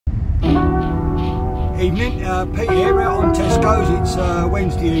Evening, Pete here out on Tesco's. It's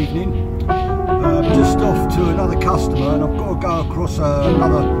Wednesday evening. Just off to another customer, and I've got to go across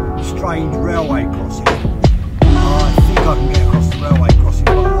another strange railway crossing. I think I can get across the railway crossing,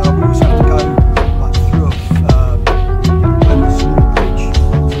 but we also have to go like through a small bridge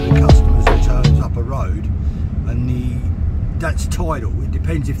to the customers that turns up a road, and that's tidal. It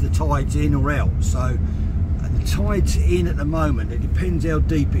depends if the tide's in or out. So the tide's in at the moment. It depends how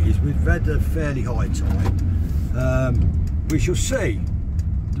deep it is. We've had a fairly high tide. We shall see.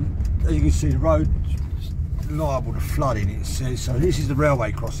 As you can see, the road's liable to flooding, it says. So this is the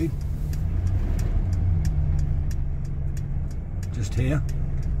railway crossing. Just here.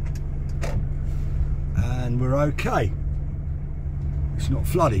 And we're okay. It's not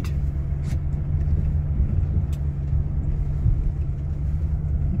flooded.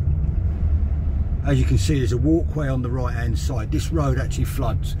 As you can see, there's a walkway on the right hand side. This road actually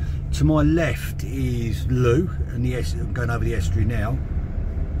floods. To my left is Lou, and I'm going over the estuary now.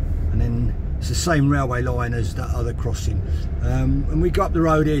 And then it's the same railway line as that other crossing. And we go up the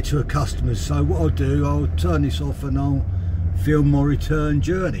road here to a customer's. So what I'll do, I'll turn this off and I'll film my return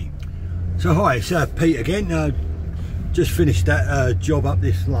journey. So hi, it's Pete again. Just finished that job up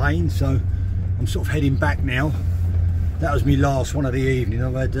this lane, so I'm sort of heading back now. That was my last one of the evening.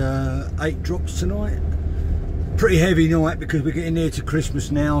 I've had 8 drops tonight. Pretty heavy night because we're getting near to Christmas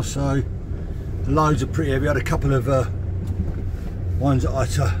now, so the loads are pretty heavy. I had a couple of ones that I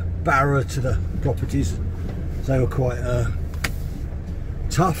had to barrow to the properties. They were quite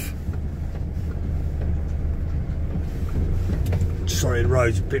tough. Sorry, the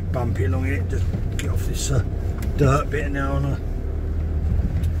road's a bit bumpy along here. Just get off this dirt bit now on a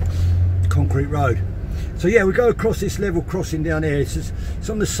concrete road. So yeah, we go across this level crossing down here. It's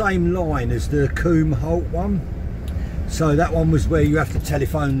on the same line as the Coombe Holt one. So that one was where you have to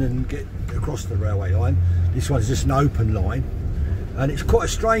telephone and get across the railway line. This one's just an open line. And it's quite a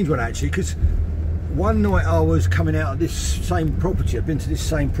strange one actually, because one night I was coming out of this same property. I've been to this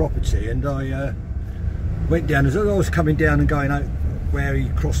same property, and I went down. As I was coming down and going out where he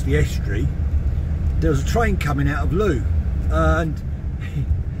crossed the estuary, there was a train coming out of Lou, and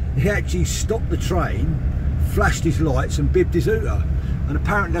he actually stopped the train, flashed his lights and bibbed his hooter. And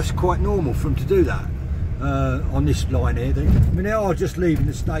apparently that's quite normal for him to do that on this line here. I mean, they are just leaving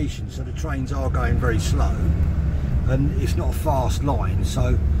the station, so the trains are going very slow, and it's not a fast line.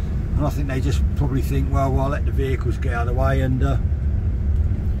 So, and I think they just probably think, well, I'll let the vehicles get out of the way, and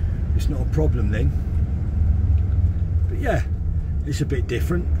it's not a problem then. But yeah, it's a bit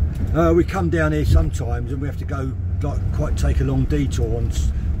different. We come down here sometimes and we have to go like take a long detour on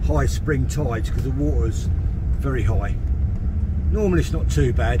high spring tides because the water's very high. Normally it's not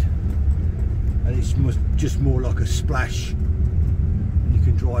too bad, and it's just more like a splash, and you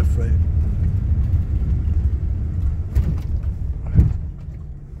can drive through it.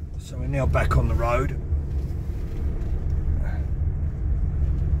 So we're now back on the road.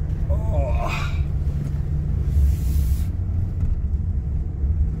 Oh.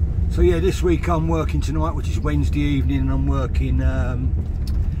 So yeah, this week I'm working tonight, which is Wednesday evening, and I'm working,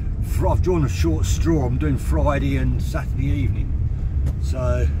 I've drawn a short straw. I'm doing Friday and Saturday evening.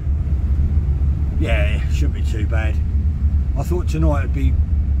 So yeah, it shouldn't be too bad. I thought tonight would be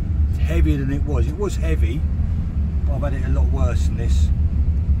heavier than it was. It was heavy, but I've had it a lot worse than this.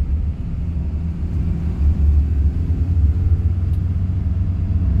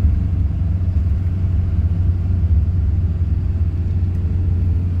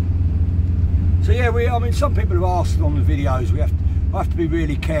 So yeah, I mean, some people have asked on the videos, I have to be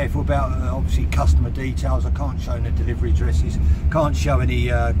really careful about obviously customer details. I can't show any delivery addresses, can't show any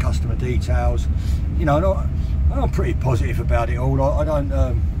customer details. You know, I'm pretty positive about it all. I don't,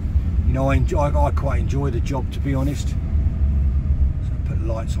 you know, I quite enjoy the job, to be honest. So I put the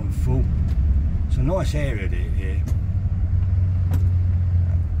lights on full. It's a nice area here,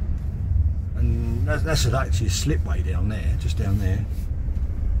 and that's actually a slipway down there, just down there.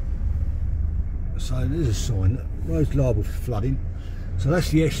 So there's a sign that road's liable for flooding. So that's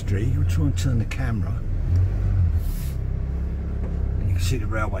the estuary. I'll try and turn the camera, and you can see the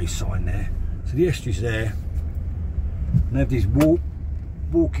railway sign there. So the estuary's there, and they have these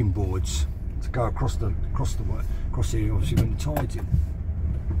walking boards to go across the here, obviously when the tide's in.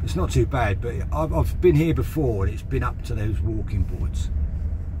 It's not too bad, but I've been here before and it's been up to those walking boards.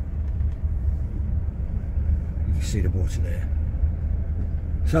 You can see the water there.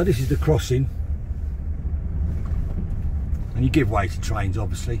 So this is the crossing. And you give way to trains,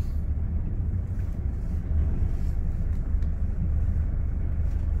 obviously.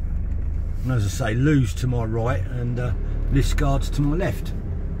 And as I say, Lou's to my right and Liscard's to my left.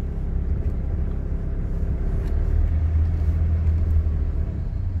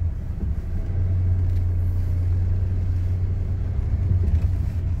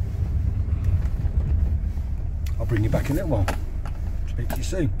 bring you back in a little while. Speak to you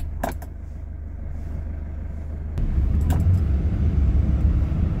soon.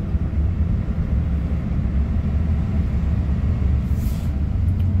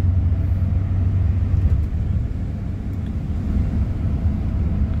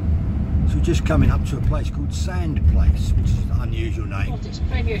 So we're just coming up to a place called Sand Place, which is an unusual name. Voltage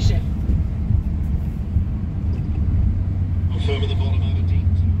Premiership. Confirm at the bottom over deep.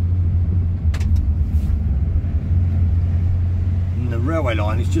 And the railway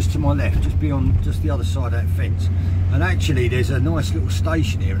line is just to my left, just beyond, just the other side of that fence. And actually there's a nice little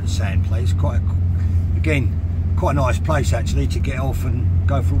station here at Sand Place. Quite a nice place actually to get off and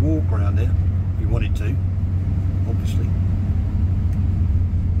go for a walk around there, if you wanted to, obviously.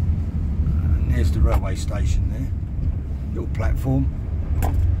 And there's the railway station there, little platform.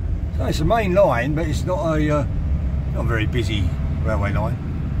 So it's a main line, but it's not a very busy railway line.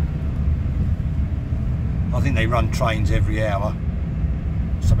 I think they run trains every hour,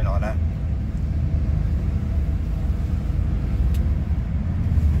 something like that.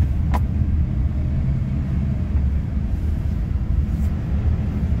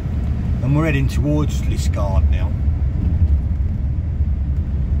 And we're heading towards Liscard now.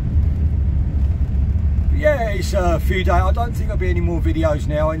 But yeah, it's a few days. I don't think there'll be any more videos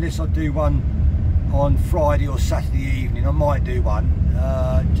now unless I do one on Friday or Saturday evening. I might do one.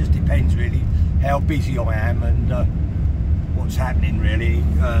 Just depends really how busy I am and what's happening really,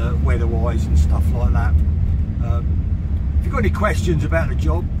 weather-wise and stuff like that. If you've got any questions about the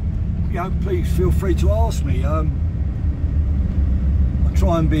job, you know, please feel free to ask me. I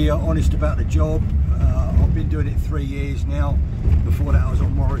try and be honest about the job. I've been doing it 3 years now. Before that I was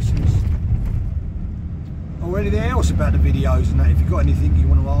on Morrison's. Or anything else about the videos and that, if you've got anything you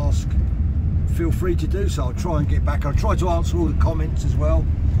want to ask, feel free to do so. I'll try and get back. I'll try to answer all the comments as well,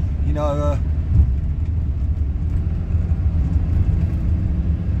 you know.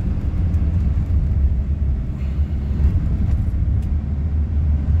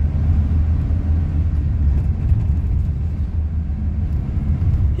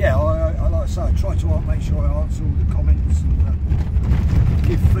 Yeah, I like I say, I try to make sure I answer all the comments and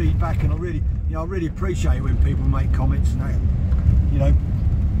give feedback, and I really appreciate it when people make comments and that, you know.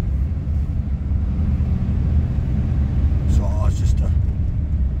 So I was just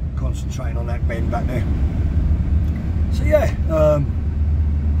concentrating on that bend back there. So yeah,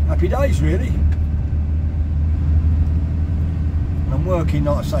 happy days really. And I'm working,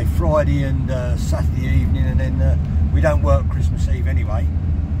 like I say, Friday and Saturday evening, and then we don't work Christmas Eve anyway.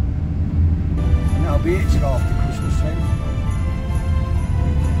 And that'll be it till after Christmas then.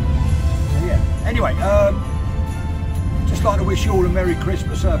 So yeah, anyway, just like to wish you all a Merry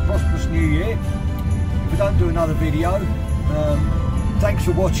Christmas, a prosperous New Year. If we don't do another video, thanks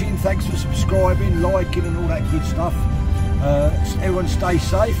for watching, thanks for subscribing, liking and all that good stuff. Everyone stay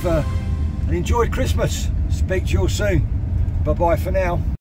safe and enjoy Christmas. Speak to you all soon. Bye bye for now.